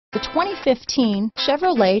The 2015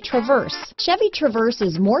 Chevrolet Traverse. Chevy Traverse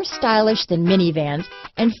is more stylish than minivans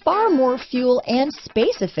and far more fuel and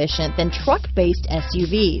space efficient than truck-based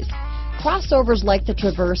SUVs. Crossovers like the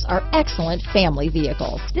Traverse are excellent family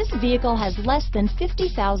vehicles. This vehicle has less than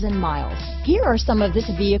 50,000 miles. Here are some of this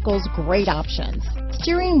vehicle's great options: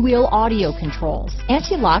 steering wheel audio controls,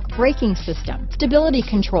 anti-lock braking system, stability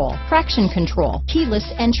control, traction control, keyless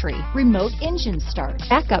entry, remote engine start,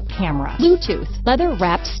 backup camera, Bluetooth,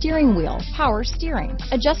 leather-wrapped steering wheel, power steering,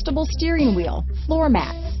 adjustable steering wheel, floor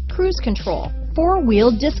mats, cruise control,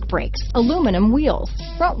 four-wheel disc brakes, aluminum wheels,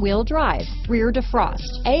 front-wheel drive, rear defrost,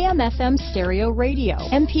 AM/FM stereo radio,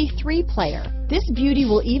 MP3 player. This beauty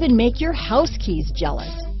will even make your house keys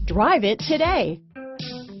jealous. Drive it today.